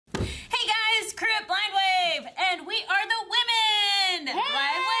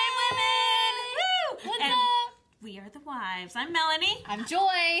Wives. I'm Melanie. I'm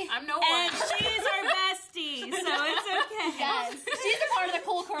Joy. I'm no one. And she's our bestie, so it's okay. Yes, she's a part of the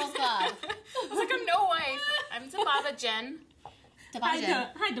Cool Curls Club. I was like, I'm no wife. I'm Dababa Jen.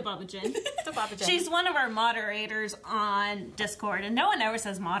 Hi, Dababa Jen. Dababa Jen. She's one of our moderators on Discord, and no one ever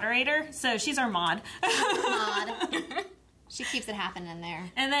says moderator, so she's our mod. Mod. She keeps it happening in there.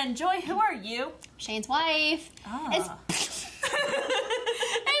 And then, Joy, who are you? Shane's wife. Oh. It's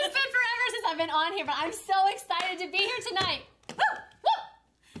been forever since I've been on here, but I'm so excited to be here tonight. Woo!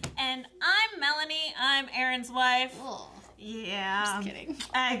 Woo! And I'm Melanie. I'm Aaron's wife. Oh, Yeah. just kidding.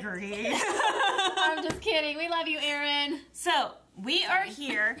 I agree. I'm just kidding. We love you, Aaron. So, we are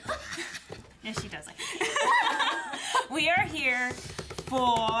here. No, she doesn't. We are here for,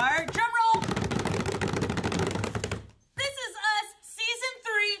 drum roll. This is us, season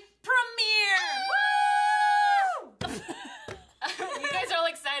 3 premiere. Woo! You guys are all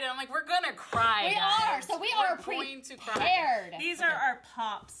excited. I'm like, we're gonna cry. We guys. are. So we are going to cry. prepared. These are our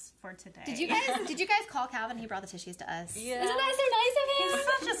pops for today. Did you guys call Calvin? He brought the tissues to us. Yeah. Isn't that so nice of him?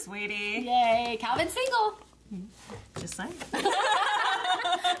 He's such a sweetie. Yay, Calvin's single. Just saying.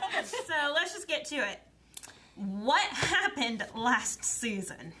 So let's just get to it. What happened last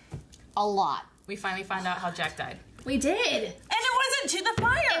season? A lot. We finally found out how Jack died. We did. And it wasn't to the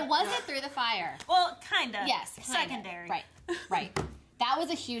fire. It wasn't through the fire. Well, kind of. Yes, kinda. Secondary. Right, right. That was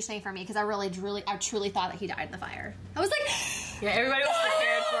a huge thing for me because I truly thought that he died in the fire. I was like, Yeah, everybody was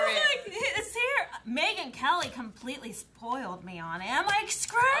prepared for it. Like, it's here. Megan Kelly completely spoiled me on it. I'm like,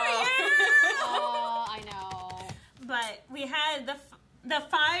 screw you. oh, I know. But we had the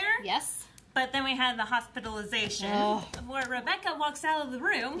fire. Yes. But then we had the hospitalization where Rebecca walks out of the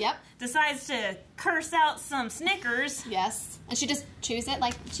room. Yep. Decides to curse out some Snickers. Yes. And she just chews it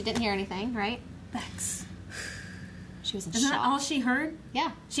like she didn't hear anything, right? Bex. She was in Isn't shock. that all she heard?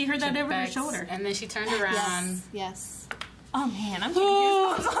 Yeah. She heard that over her Bex, shoulder. And then she turned around. Yes. Oh man, I'm getting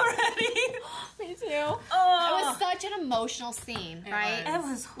goosebumps already. Me too. Oh. It was such an emotional scene, right? It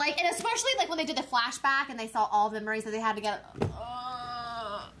was Like, and especially like when they did the flashback and they saw all the memories that they had together.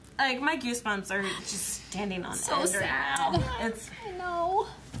 like my goosebumps are just standing on So end sad. right now. It's I know.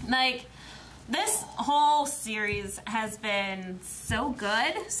 like this whole series has been so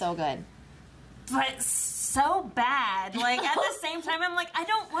good, So good. but so bad. Like at the same time, I'm like, I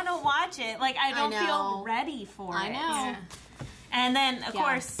don't want to watch it. Like I don't know. feel ready for I it. know. Yeah. And then of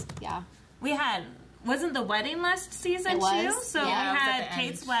course Yeah. we had wasn't the wedding last season It was. too? So Yeah, we it was at had the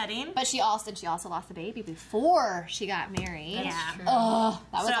Kate's end. wedding. But she also lost the baby before she got married. Yeah. True. Oh,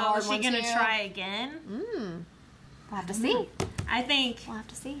 that was a hard So one is she gonna too. try again? We'll have to see. I think We'll have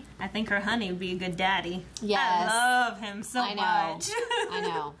to see. her honey would be a good daddy. Yes. I love him so I know. much. I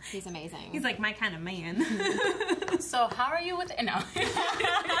know. He's amazing. He's like my kind of man. So how are you with no?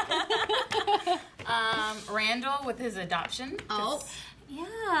 Randall with his adoption. Oh.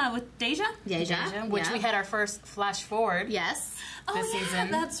 Yeah, with Deja. Deja. Which we had our first flash forward. Yes. This yeah,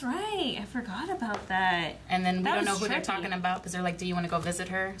 season. that's right. I forgot about that. And then we That don't know was who they're trippy. talking about because they're like, do you want to go visit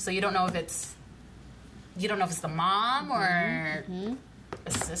her? So you don't know if it's the mom or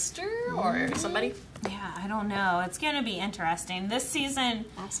a sister or somebody. Yeah, I don't know. It's going to be interesting. This season,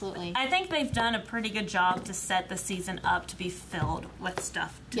 Absolutely. I think they've done a pretty good job to set the season up to be filled with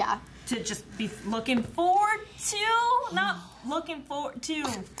stuff. Yeah. To just be looking forward to, not looking forward to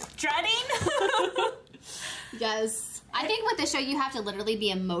dreading. Yes. I think with this show, you have to literally be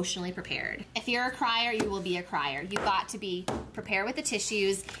emotionally prepared. If you're a crier, you will be a crier. You've got to be prepared with the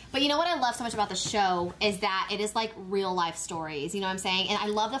tissues. But you know what I love so much about the show is that it is like real life stories. You know what I'm saying? And I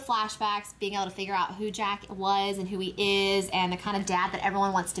love the flashbacks, being able to figure out who Jack was and who he is and the kind of dad that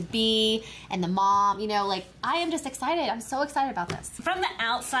everyone wants to be and the mom. You know, like I am just excited. I'm so excited about this. From the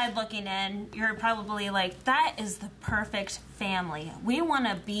outside looking in, you're probably like, that is the perfect family. We want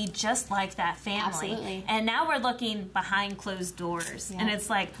to be just like that family. Absolutely. And now we're looking behind closed doors. Yep. And it's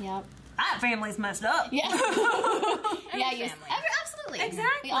like, Yep. that family's messed up. Yeah. Family. Absolutely.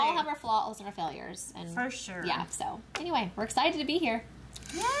 Exactly. We all have our flaws and our failures. And For sure. Yeah, so anyway, we're excited to be here.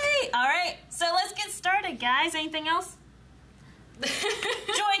 Yay! All right, so let's get started, guys. Anything else?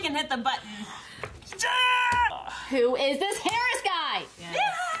 Joy can hit the button. Yeah! Who is this Harris guy? Yeah. Yeah,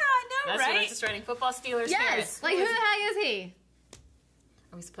 I know, That's right? right. Just writing football Steelers. Yes. Harris. Like, who the heck is he?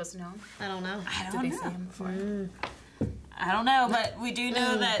 Are we supposed to know him? I don't know. I Did don't they say know. him before? I don't know, but we do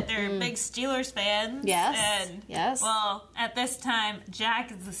know that they're big Steelers fans. Yes. And, Yes. well, at this time,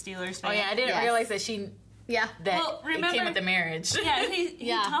 Jack is the Steelers fan. Oh yeah, I didn't Yes. realize that she Yeah. Well, it remember- came with the marriage. Yeah, he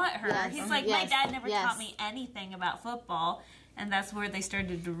Yeah. taught her. Yes. He's like, Yes. my dad never Yes. taught me anything about football. And that's where they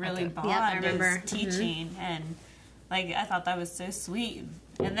started to really Okay. bond Yep, I remember. is teaching. And Like, I thought that was so sweet.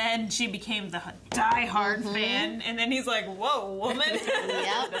 And then she became the die-hard fan, and then he's like, whoa, woman.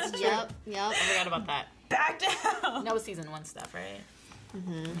 Yep, yep. I forgot about that. Back down. That was season 1 stuff, right?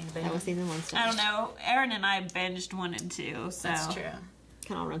 That was season 1 stuff. I don't know. Aaron and I binged 1 and 2, so. That's true. Kind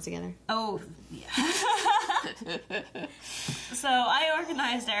of all runs together. Oh, yeah. So I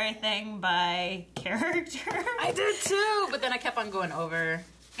organized everything by character. I did too, but then I kept on going over.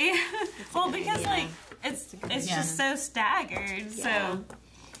 Yeah. Well, because like it's just so staggered. Yeah. So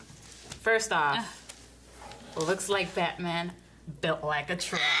First off, looks like Batman, built like a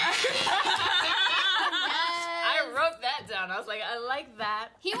truck. I wrote that down. I was like, I like that.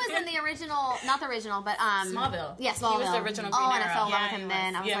 He was in the original, not the original, but Smallville. Yeah, Smallville. He was the original Green and I fell in love Arrow. with him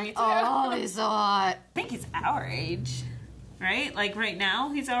then. I was Yeah, like, me too. oh, he's so hot. I think he's our age, right? Like right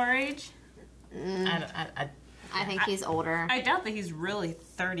now, he's our age. I think he's older. I doubt that he's really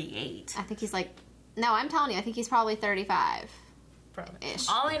 38. I think he's like, no, I'm telling you, I think he's probably 35. Probably. Ish.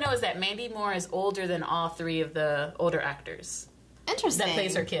 All I know is that Mandy Moore is older than all 3 of the older actors Interesting. that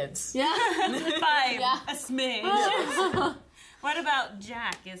plays her kids. Yeah. By Yeah. a smidge. What about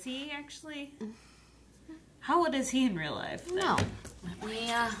Jack? Is he actually? How old is he in real life? then? No.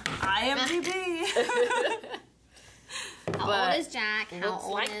 Yeah. IMDb. How But old is Jack? How Looks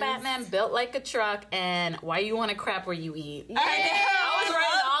old like is... Batman, built like a truck, and why you want to crap where you eat. I know. I was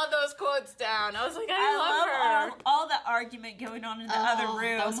writing all those quotes down. I was like, I love her. all the argument going on in the other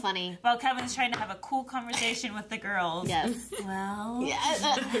room. That was funny. While Kevin's trying to have a cool conversation with the girls. Yes. Well.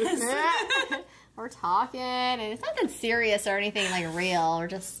 Yes. We're talking, and it's nothing serious or anything like real. We're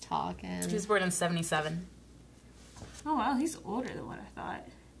just talking. He was born in 77. Oh wow, he's older than what I thought.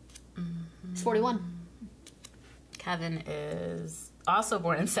 He's 41. Kevin is also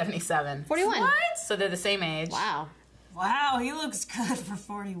born in 77. 41. What? So they're the same age. Wow. Wow, he looks good for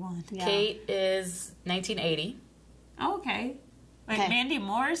 41. Yeah. Kate is 1980. Oh, okay. Wait, Okay. Mandy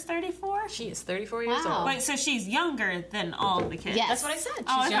Moore is 34? She is 34 years Wow. old. Wait, so she's younger than all the kids? Yes. That's what I said. She's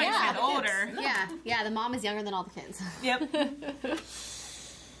Oh, I thought younger you than said the older. kids. Yeah. The mom is younger than all the kids. Yep.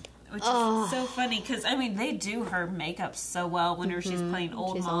 Which is so funny because, I mean, they do her makeup so well whenever she's playing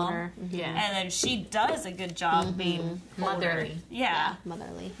old She's mom. older. Yeah. And then she does a good job being Motherly. older. Yeah.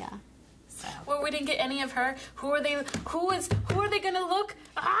 Motherly, yeah. So. Well, we didn't get any of her. Who are they gonna look?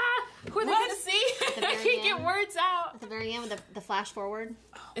 Who are they gonna see? I very can't get end. words out. At the very end with the flash forward.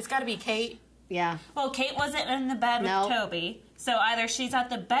 It's gotta be Kate. Yeah. Well, Kate wasn't in the bed Nope. with Toby, so either she's at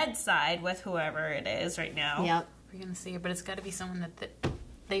the bedside with whoever it is right now. Yep. We're gonna see her, but it's gotta be someone that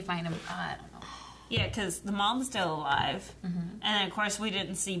they find him. I don't know. Yeah, because the mom's still alive, and then, of course we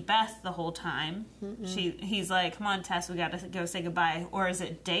didn't see Beth the whole time. He's like, "Come on, Tess, we got to go say goodbye." Or is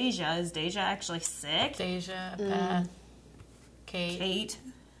it Deja? Is Deja actually sick? Deja, Beth, Kate, Kate,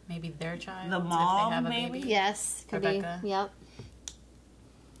 maybe their child. The if mom, they have a maybe? baby. Yes. Could Rebecca. be. Yep.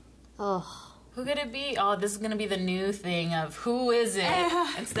 Oh. Who could it be? Oh, this is gonna be the new thing of who is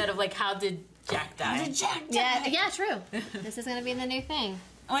it instead of like how did Jack die? How did Jack die? Yeah. Yeah. True. This is gonna be the new thing.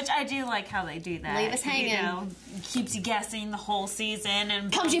 Which I do like how they do that. Leave us hanging. You know, keeps you guessing the whole season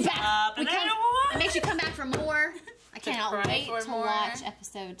and Comes you builds back. up, We and come- then It makes you come back for more. I cannot cry wait for to more. watch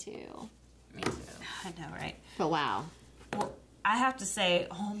episode 2. Me too. I know, right? But wow. Well, I have to say,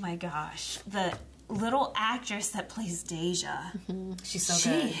 oh my gosh, the little actress that plays Deja, She's so she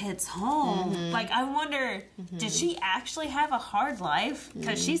good. hits home. Like, I wonder, did she actually have a hard life?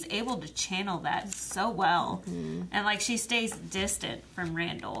 Because she's able to channel that so well. And, like, she stays distant from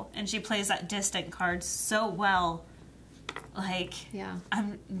Randall. And she plays that distant card so well. Like, Yeah.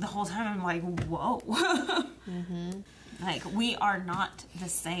 the whole time I'm like, whoa. Like, we are not the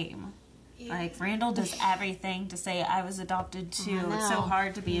same. Like, Randall does everything to say I was adopted too. It's so know.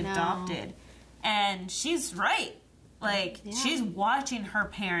 hard to be I know. adopted. And she's right. Like, she's watching her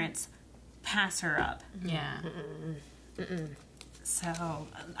parents pass her up. Yeah. So,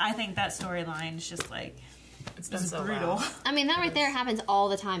 I think that storyline is just like, It's been it's so brutal. well. I mean, that right there happens all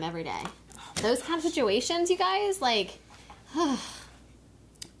the time, every day. Those kind of situations, you guys, like,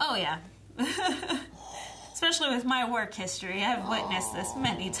 Oh, yeah. Especially with my work history, I've witnessed this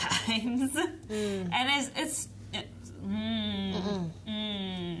many times. And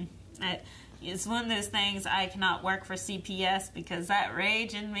it's one of those things. I cannot work for CPS because that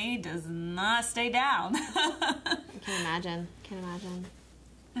rage in me does not stay down. I can't imagine. Can't imagine.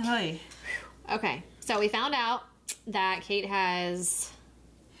 Oy. Okay, so we found out that Kate has,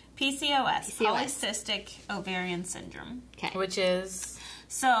 PCOS, PCOS. polycystic ovarian syndrome. okay. Which is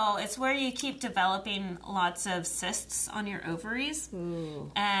So it's where you keep developing lots of cysts on your ovaries. Ooh.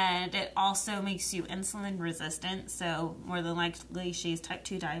 And it also makes you insulin resistant. So more than likely she's type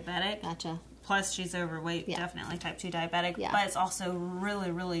 2 diabetic. Gotcha. Plus she's overweight, definitely type 2 diabetic. Yeah. But it's also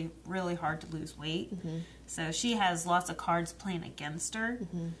really, really, really hard to lose weight. So she has lots of cards playing against her.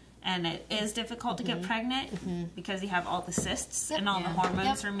 And it is difficult to get pregnant because you have all the cysts and all the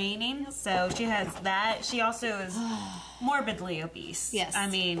hormones remaining. So she has that. She also is morbidly obese. Yes. I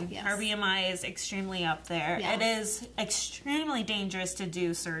mean, her BMI is extremely up there. Yeah. It is extremely dangerous to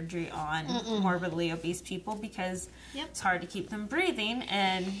do surgery on morbidly obese people because it's hard to keep them breathing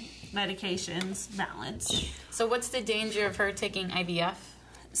and medications balanced. So what's the danger of her taking IVF?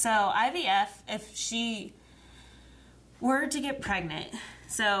 So IVF, if she were to get pregnant,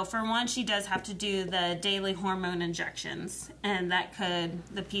 so for one, she does have to do the daily hormone injections, and that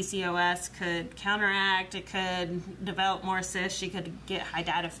the PCOS could counteract, it could develop more cysts, she could get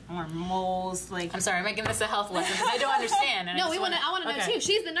hydatidform moles. Like, I'm sorry, I'm making this a health lesson because I don't understand. And No, I want to know too.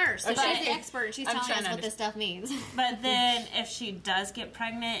 She's the nurse, so she's the expert, and she's I'm telling trying us to what this stuff means. But then if she does get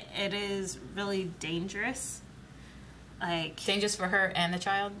pregnant, it is really dangerous. Like, dangerous for her and the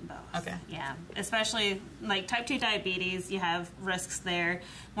child? both. Okay. Yeah. Especially like type 2 diabetes, you have risks there.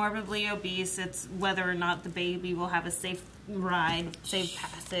 Morbidly obese, it's whether or not the baby will have a safe ride, safe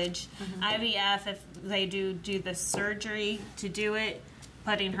passage. IVF, if they do the surgery to do it,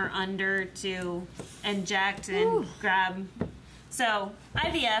 putting her under to inject and grab. So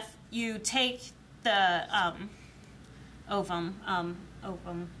IVF, you take the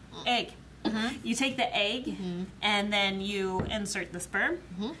egg. You take the egg and then you insert the sperm,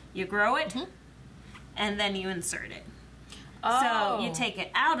 you grow it, and then you insert it. Oh. So you take it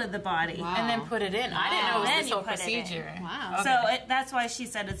out of the body. And then put it in. I didn't know it was Then this you whole put it in. procedure. Wow. Okay. So that's why she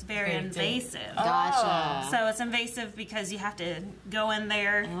said it's very invasive. Gotcha. So it's invasive because you have to go in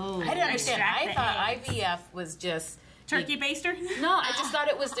there. Oh. I didn't understand. Extract I the thought eggs. IVF was just... Turkey baster? No, I just thought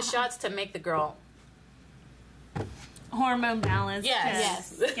it was the shots to make the girl... Hormone balance.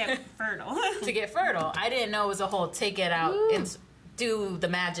 Yes. to get fertile. to get fertile. I didn't know it was a whole take it out and do the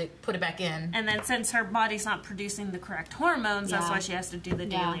magic, put it back in. And then since her body's not producing the correct hormones, that's why she has to do the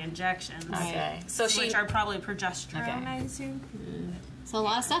daily injections. Okay. So Which are probably progesterone, I assume. So a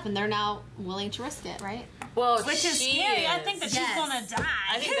lot of stuff, and they're now willing to risk it, right? Well, Which is she scary. I is. think that she's gonna die.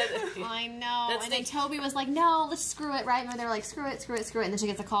 I think that... I know. That's And then the- Toby was like, "No, let's screw it." Right? Remember, they were like, "Screw it, screw it, screw it." And then she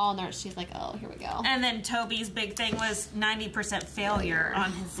gets a call, and she's like, "Oh, here we go." And then Toby's big thing was 90% failure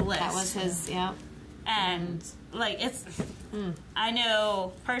on his list. That was his. Yeah. And like it's, I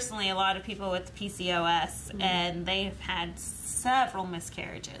know personally a lot of people with PCOS, and they've had several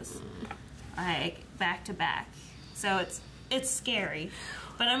miscarriages, like back to back. So it's scary,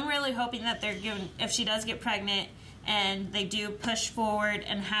 but I'm really hoping that they're given, if she does get pregnant and they do push forward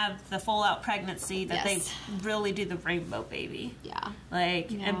and have the full out pregnancy, that they really do the rainbow baby. Yeah.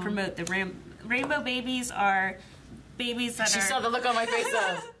 Like and promote the rainbow babies are babies that She are. saw the look on my face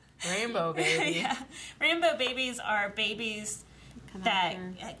of rainbow baby. Yeah. Rainbow babies are babies that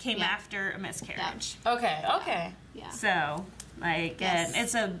came after a miscarriage. Okay. Yeah. So, like, and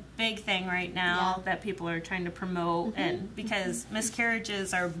it's a big thing right now that people are trying to promote, and because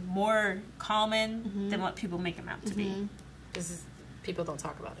miscarriages are more common than what people make them out to be. Because people don't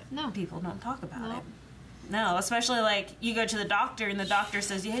talk about it. No. People don't talk about it. No, especially like you go to the doctor and the doctor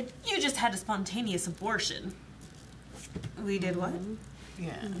says you just had a spontaneous abortion. We did what?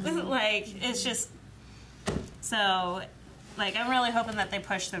 Yeah. Like, it's just so, like, I'm really hoping that they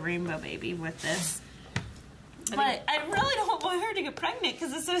push the rainbow baby with this. But I really don't want her to get pregnant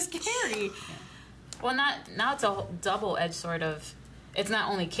because it's so scary. Well, now it's a double-edged sort of. It's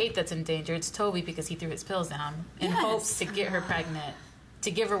not only Kate that's in danger; it's Toby because he threw his pills down in hopes to get her pregnant,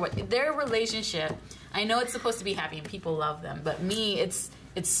 to give her what their relationship. I know it's supposed to be happy and people love them, but me, it's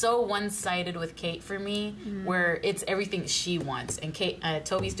so one-sided with Kate for me, where it's everything she wants, and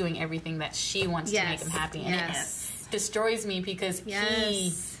Toby's doing everything that she wants to make him happy, and it destroys me because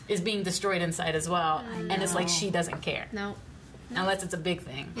he is being destroyed inside as well, and it's like she doesn't care. No. Unless it's a big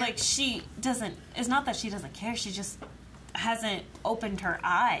thing. Like, she doesn't, it's not that she doesn't care, she just hasn't opened her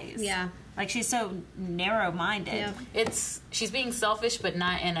eyes. Yeah. Like, she's so narrow-minded. Yeah. She's being selfish, but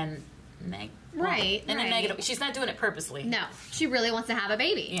not in a Right. in a negative. She's not doing it purposely. No. She really wants to have a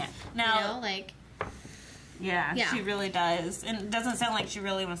baby. Yeah. Now, You know, like. yeah, Yeah. she really does. And it doesn't sound like she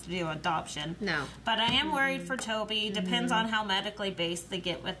really wants to do adoption. No. But I am worried for Toby. Depends on how medically based they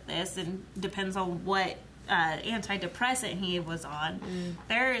get with this, and depends on what antidepressant he was on.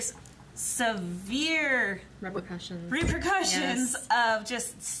 There's severe Repercussions. repercussions of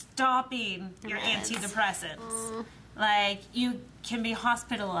just stopping your antidepressants. like, you can be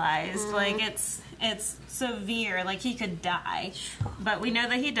hospitalized. Like, it's severe. Like, he could die. But we know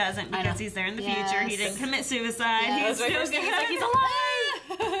that he doesn't because he's there in the future. He didn't commit suicide. Yes. He's Like, he's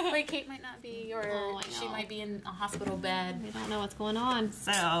alive. Like, Kate might not be, or she might be in a hospital bed. We don't know what's going on.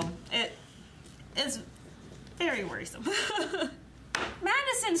 So, it's very worrisome.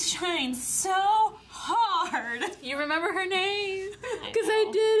 Madison shines so hard. You remember her name? Because I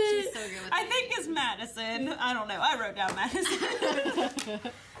did it. She's so good with I think it's Madison. I don't know. I wrote down Madison.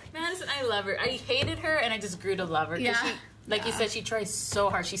 Madison, I love her. I hated her, and I just grew to love her. Yeah. She, like you said, she tries so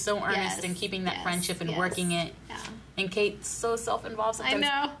hard. She's so earnest in keeping that friendship and working it. Yeah. And Kate's so self-involved sometimes.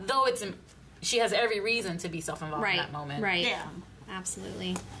 I know. Though she has every reason to be self-involved in that moment. Right. Yeah.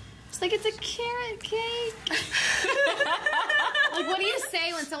 Absolutely. It's like, it's a carrot cake. Like, what do you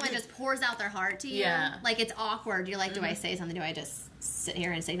say when someone just pours out their heart to you? Yeah. Like, it's awkward. You're like, do I say something? Do I just sit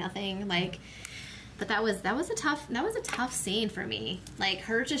here and say nothing? Like, but that was a tough scene for me. Like,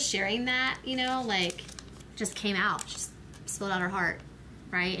 her just sharing that, you know, like, just came out. She just spilled out her heart.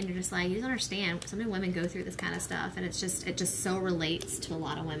 Right? And you're just like, you don't understand. So many women go through this kind of stuff, and it just so relates to a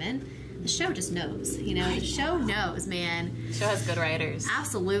lot of women. The show just knows, you know. The show knows, man. The show has good writers.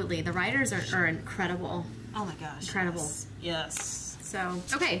 Absolutely. The writers are incredible. Oh my gosh. Incredible. Yes. So,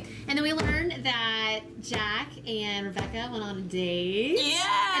 okay. And then we learned that Jack and Rebecca went on a date.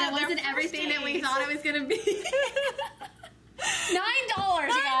 Yeah. And it wasn't everything that we thought it was going to be. $9,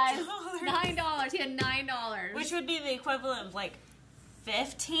 you guys. $9. He had $9. Which would be the equivalent of like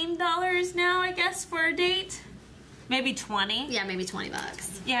 $15 now, I guess, for a date. Maybe 20. Yeah, maybe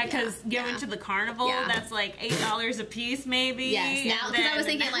 $20. Yeah, because going to the carnival, that's like $8 a piece, maybe. Yes. Now, because I was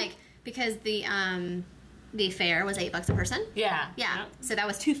thinking, like, because the fare was $8 a person. Yeah. Yeah. So that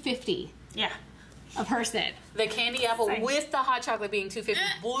was $2.50 Yeah. a person. The candy apple with the hot chocolate being $2.50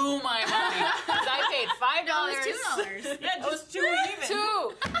 blew my mind. 'Cause I paid $5. No, it was $2. Yeah, just two even.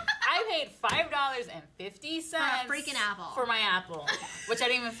 Two. I paid $5.50 For a freaking apple. for my apple, which I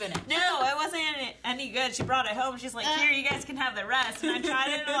didn't even finish. No, it wasn't any good. She brought it home. She's like, here, you guys can have the rest. And I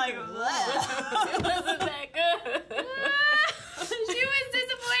tried it, and I'm like, It wasn't that good. She was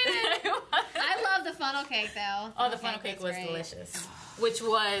disappointed. I love the funnel cake, though. Oh, the funnel cake was delicious, which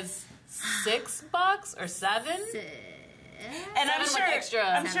was $6 or $7. and I'm Seven with extra.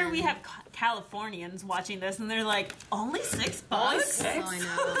 I'm sure we have Californians watching this, and they're like, only $6? Only $6? Oh, I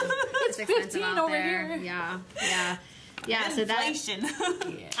know. It's expensive 15 out over there. here. Yeah. So that, Inflation.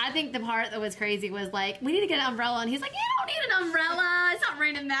 I think the part that was crazy was like, we need to get an umbrella, and he's like, you don't need an umbrella. It's not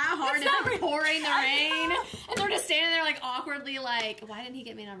raining that hard. It's not pouring the rain. And they're just standing there like awkwardly, like, why didn't he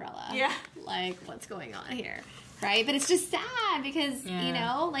get me an umbrella? Yeah. Like, what's going on here? Right? But it's just sad because you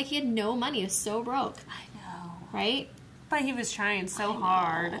know, like, he had no money. He was so broke. I know. Right? But he was trying so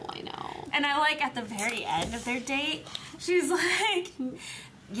hard. I know. And I like at the very end of their date, she's like,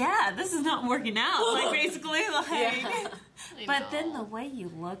 yeah, this is not working out. Like, basically, like. But then the way you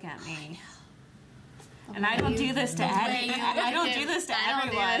look at me. And I don't do this to everyone. I don't do this to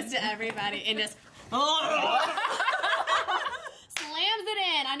everyone. I don't do this to everybody. And just slams it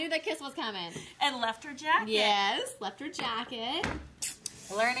in. I knew the kiss was coming. And left her jacket. Yes. Left her jacket.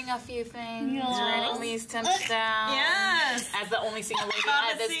 Learning a few things. Yes. Writing these temps down. Yes. As the only single lady All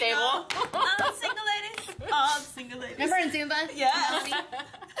at the this single- table. All the single ladies. All the single ladies. Remember in Zumba? Yes.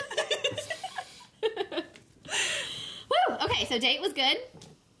 Woo! Okay, so date was good.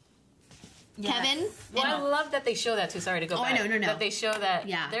 Yes. Kevin. Well, I love that they show that too. Sorry to go back. I know, no. That they show that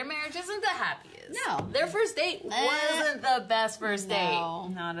Yeah. their marriage isn't the happiest. No. Their first date wasn't the best first date. No.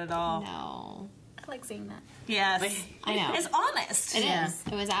 Not at all. No. I like seeing that. Yes. I know. It's honest. It is.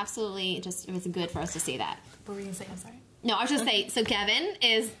 It was absolutely just, it was good for us to see that. What were you going to say? I'm sorry. No, I was just saying, so Kevin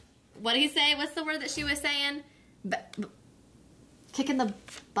is, what did he say? What's the word that she was saying? Kicking the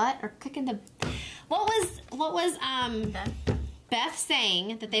butt or kicking the, what was Beth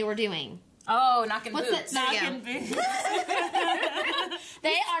saying that they were doing? Oh, knocking What's boots. that? Knocking boots.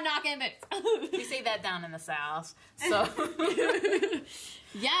 They are knocking boots. We say that down in the South. So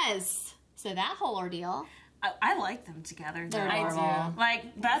Yes. So that whole ordeal. I like them together. Though. They're I adorable. do.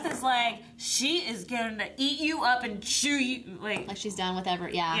 Like, Beth is like, she is going to eat you up and chew you, like She's done with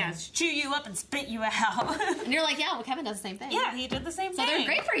every, yeah. chew you up and spit you out. And you're like, yeah, well, Kevin does the same thing. Yeah, he did the same So thing. they're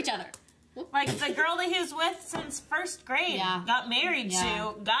great for each other. Like, the girl that he was with since first grade, Yeah. got married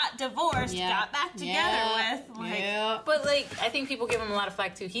Yeah. to, got divorced, Yeah. got back together Yeah. with. Like, Yeah. But, like, I think people give him a lot of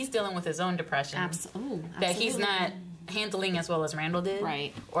flack, too. He's dealing with his own depression. Absolutely. That he's not handling as well as Randall did.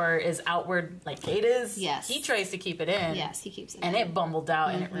 Right. Or is outward like Kate is. Yes. He tries to keep it in. Yes, he keeps it. And it bumbled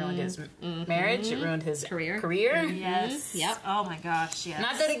out and it ruined his marriage. It ruined his Career. Yes. Yep. Oh my gosh, yes.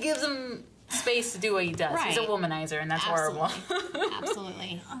 Not that it gives him space to do what he does. Right. He's a womanizer, and that's Absolutely. horrible.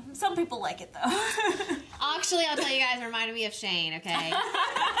 Absolutely. Some people like it, though. Actually, I'll tell you guys, it reminded me of Shane, okay?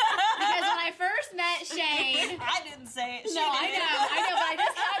 Because when I first met Shane... I didn't say it. No, I know, but I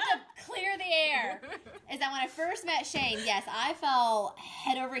just had to clear the air. Is that when I first met Shane, yes, I fell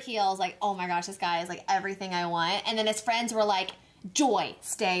head over heels, like, oh my gosh, this guy is like everything I want. And then his friends were like, Joy,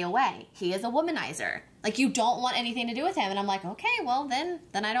 stay away. He is a womanizer. Like, you don't want anything to do with him. And I'm like, okay, well, then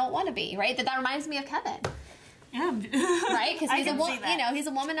I don't want to be, right? That reminds me of Kevin. Yeah. Right? Because he's he's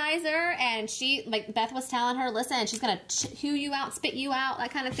a womanizer, and she, like, Beth was telling her, listen, she's going to hew you out, spit you out,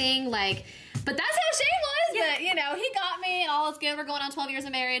 that kind of thing. Like, but that's how Shane was. Yeah. But, you know, he got me, and all is good. We're going on 12 years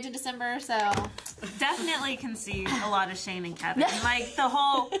of marriage in December, so. Definitely can see a lot of Shane and Kevin. Like, the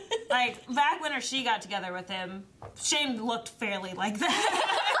whole, like, back when she got together with him, Shane looked fairly like that.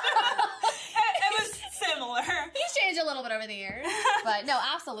 It was similar. He's changed a little bit over the years. But, no,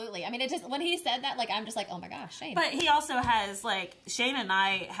 absolutely. I mean, it just, when he said that, like, I'm just like, oh my gosh, Shane. But he also has, like, Shane and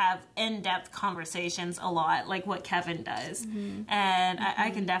I have in-depth conversations a lot, like what Kevin does. Mm-hmm. And I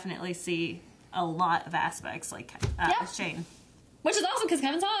can definitely see a lot of aspects like Shane. Which is awesome because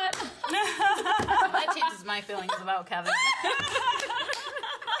Kevin's hot. That changes my feelings about Kevin.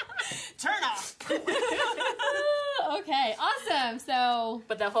 Turn off. Okay, awesome. So,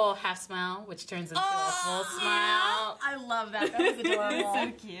 but the whole half smile, which turns into a full smile. I love that. That was adorable.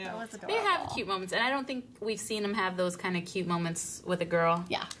 So cute. That was adorable. They have cute moments, and I don't think we've seen them have those kind of cute moments with a girl.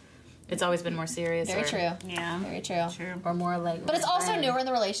 Yeah. It's always been more serious. Very true. Yeah. Very true. Or more like. But it's also newer in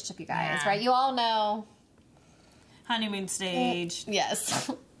the relationship, you guys, right? You all know. Honeymoon stage. Yes.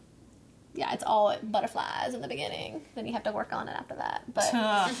 Yeah, it's all butterflies in the beginning. Then you have to work on it after that. But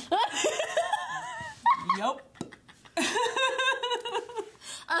Yup.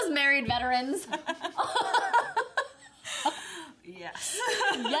 Us married veterans. Yes.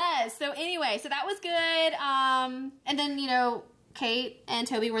 Yes. So anyway, so that was good. And then, you know, Kate and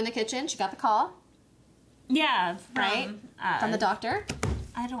Toby were in the kitchen. She got the call. Yeah. Right? From the doctor.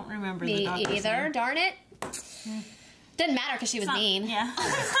 I don't remember Me the doctor's either. name. Darn it. Didn't matter because she was mean. Yeah.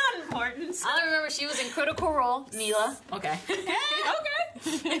 It's not important. I remember she was in Critical Role. Mila. Okay.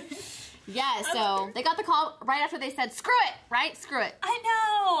 Okay. Yeah, so they got the call right after they said, screw it, right? Screw it.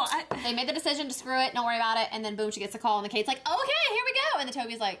 I know. They made the decision to screw it, don't worry about it, and then boom, she gets the call, and the Kate's like, okay, here we go. And then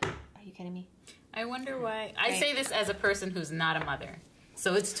Toby's like, are you kidding me? I wonder why. I say this as a person who's not a mother.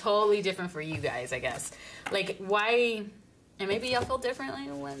 So it's totally different for you guys, I guess. Like, why, and maybe y'all feel differently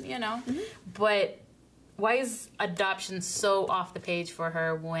when, you know, but why is adoption so off the page for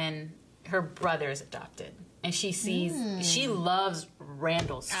her when her brother's adopted? And she sees, she loves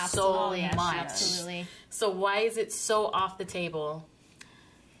Randall so much. Absolutely. So why is it so off the table?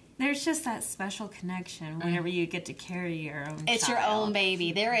 There's just that special connection whenever you get to carry your own It's child. your own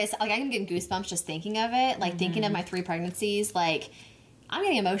baby. There is, like, I can get goosebumps just thinking of it. Like, thinking of my 3 pregnancies, like, I'm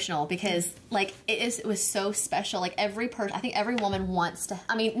getting emotional because, like, it was so special. Like, every person, I think every woman wants to,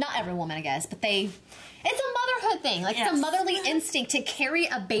 I mean, not every woman, I guess, but it's a motherhood thing. Like, it's a motherly instinct to carry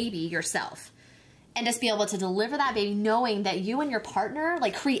a baby yourself. And just be able to deliver that baby knowing that you and your partner,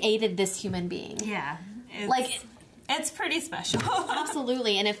 like, created this human being. Yeah. It's pretty special.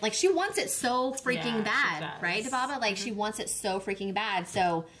 Absolutely. And if, like, she wants it so freaking bad, right, Dababa? Like, she wants it so freaking bad.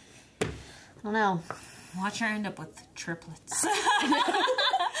 So, I don't know. Watch her end up with triplets.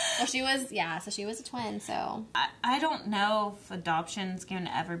 Well, she was a twin, so. I don't know if adoption's going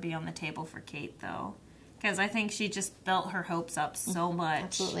to ever be on the table for Kate, though. Because I think she just built her hopes up so much.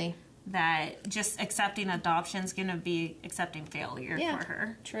 Absolutely. That just accepting adoption's going to be accepting failure for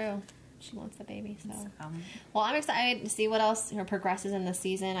her. True. She wants the baby, so. Well, I'm excited to see what else progresses in this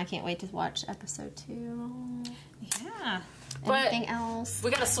season. I can't wait to watch episode 2. Yeah. Anything else?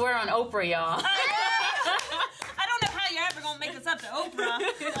 We got to swear on Oprah, y'all. I don't know how you're ever going to make this up to Oprah.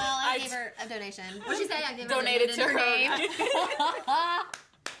 Well, I gave her a donation. What'd she say? I gave her donated to her name.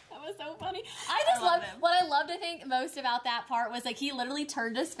 That was so funny. I just love what I love to think most about that part was, like, he literally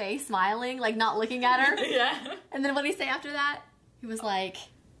turned his face smiling, like, not looking at her. Yeah. And then what did he say after that? He was like,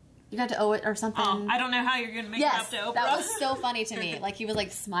 you got to owe it or something. Oh, I don't know how you're going to make it up to Oprah. That was so funny to me. Like, he was,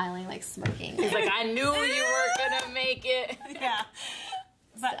 like, smiling, like, smirking. He's like, I knew you were going to make it. Yeah.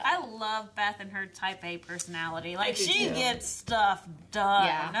 But I love Beth and her type A personality. Like, she gets stuff done.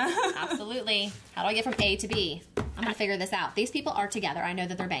 Yeah, absolutely. How do I get from A to B? I'm going to figure this out. These people are together. I know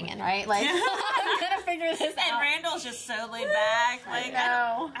that they're banging, right? Like, I'm going to figure this out. And Randall's just so laid back. Like, I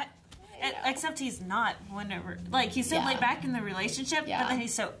know. Except he's not whenever. Like, he's so laid back in the relationship, but then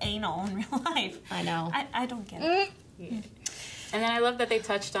he's so anal in real life. I know. I don't get it. And then I love that they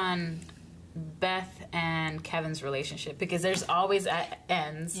touched on Beth and Kevin's relationship, because there's always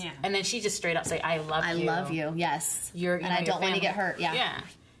ends, and then she just straight up say, "I love you. I love you. Yes, and I don't want to get hurt." Yeah, yeah,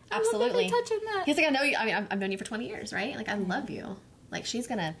 absolutely. Touching that. He's like, "I know you. I mean, I've known you for 20 years, right? Like, I love you. Like, she's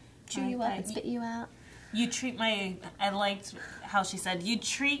gonna chew you up and spit you out." You treat I liked how she said, you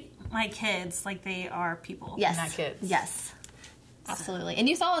treat my kids like they are people. Yes. Not kids. Yes. Absolutely. And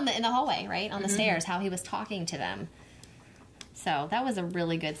you saw in the hallway, right? On the stairs, how he was talking to them. So that was a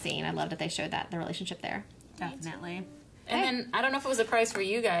really good scene. I loved that they showed the relationship there. Definitely. And then, I don't know if it was a surprise for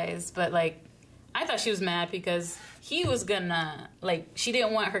you guys, but, like, I thought she was mad because he was gonna, like, she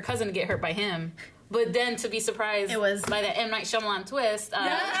didn't want her cousin to get hurt by him. But then to be surprised by the M. Night Shyamalan twist, no,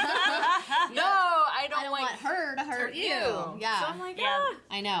 I don't want her to hurt you. Yeah. So I'm like,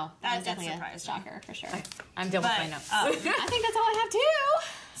 I know. That was definitely a shocker, for sure. I'm double fine up. I think that's all I have, too.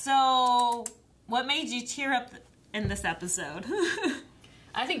 So, what made you tear up in this episode?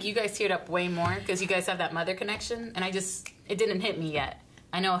 I think you guys teared up way more because you guys have that mother connection, and it didn't hit me yet.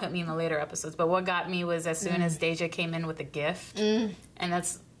 I know it hit me in the later episodes, but what got me was as soon as Deja came in with a gift, and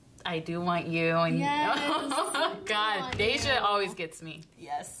that's, I do want you, and oh God, Deja always gets me.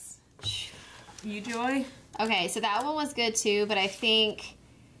 Yes. You, Joy? Okay, so that one was good too, but I think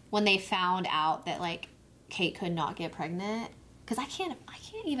when they found out that, like, Kate could not get pregnant, because I can't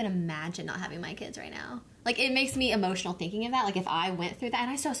even imagine not having my kids right now. Like, it makes me emotional thinking of that. Like, if I went through that,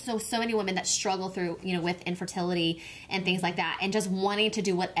 and I saw so many women that struggle through, with infertility and things like that, and just wanting to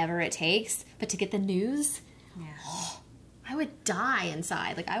do whatever it takes, but to get the news, I would die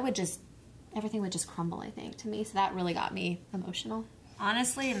inside. Like, everything would just crumble, I think, to me. So that really got me emotional.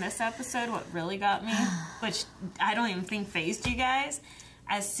 Honestly, in this episode, what really got me, which I don't even think fazed you guys,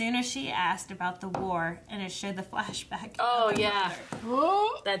 as soon as she asked about the war, and it showed the flashback. Oh, yeah.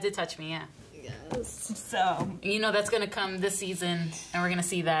 That did touch me, yeah. Yes. So, that's going to come this season, and we're going to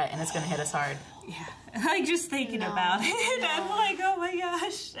see that, and it's going to hit us hard. Yeah. Like, just thinking about it, I'm like, oh my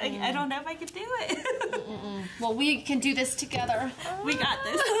gosh, I don't know if I could do it. Well, we can do this together. We got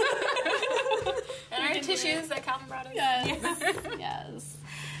this. And our tissues that Calvin brought us. Yes.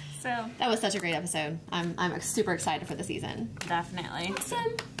 So, that was such a great episode. I'm super excited for the season. Definitely.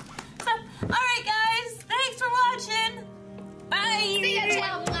 Awesome. So, all right, guys. Thanks for watching. Bye. See ya,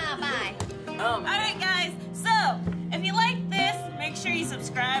 ciao, bye. All right, guys. So, if you like this, make sure you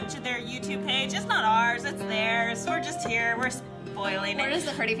subscribe to their YouTube page. It's not ours. It's theirs. We're just here. We're spoiling it. Where is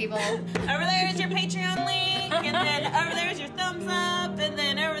the pretty people? Over there is your Patreon link, and then over there is your thumbs up, and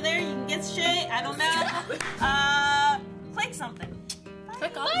then over there you can get shit. I don't know. Click something.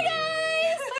 Click on. Bye, guys.